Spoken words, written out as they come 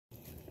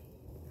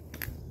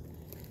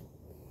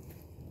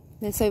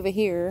this over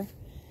here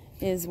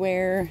is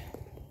where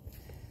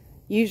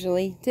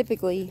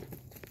typically,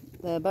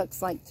 the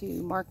bucks like to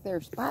mark their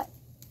spot.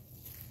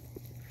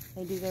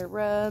 They do their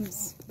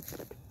rubs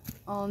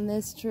on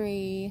this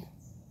tree,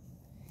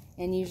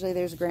 and usually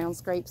there's ground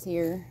scrapes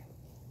here.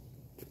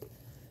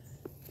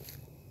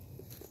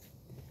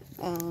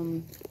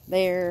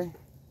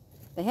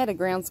 They had a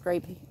ground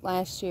scrape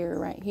last year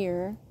right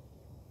here,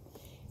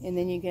 and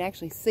then you can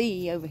actually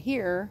see over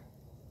here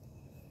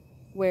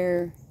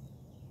where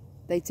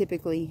they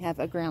typically have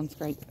a ground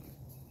scrape.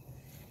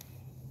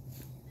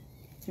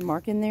 They're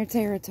marking their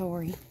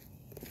territory.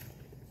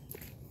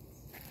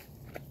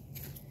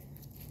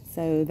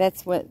 So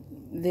that's what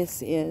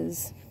this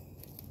is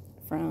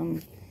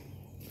from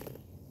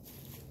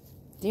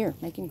deer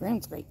making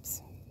ground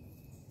scrapes.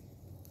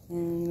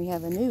 And we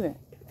have a new one.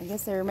 I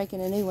guess they're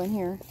making a new one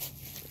here.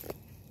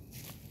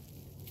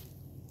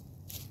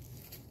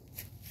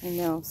 And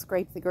they'll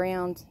scrape the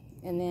ground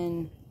and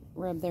then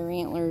rub their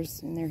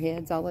antlers and their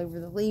heads all over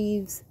the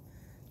leaves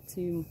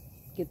to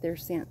get their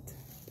scent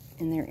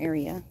in their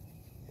area.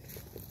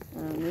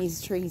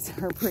 These trees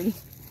are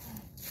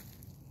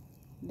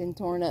been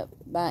torn up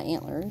by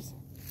antlers.